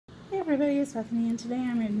Hey everybody, it's Bethany, and today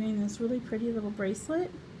I'm reviewing this really pretty little bracelet.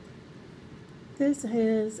 This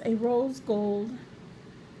is a rose gold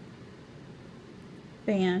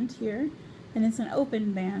band here, and it's an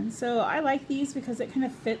open band. So I like these because it kind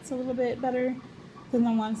of fits a little bit better than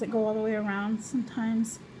the ones that go all the way around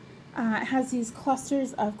sometimes. It has these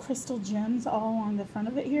clusters of crystal gems all along the front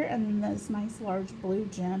of it here, and then this nice large blue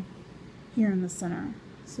gem here in the center.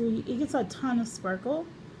 So it gets a ton of sparkle.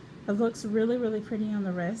 It looks really, really pretty on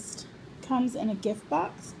the wrist. Comes in a gift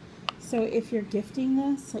box, so if you're gifting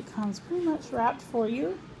this, it comes pretty much wrapped for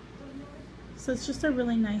you. So it's just a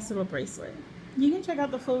really nice little bracelet. You can check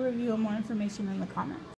out the full review and more information in the comments.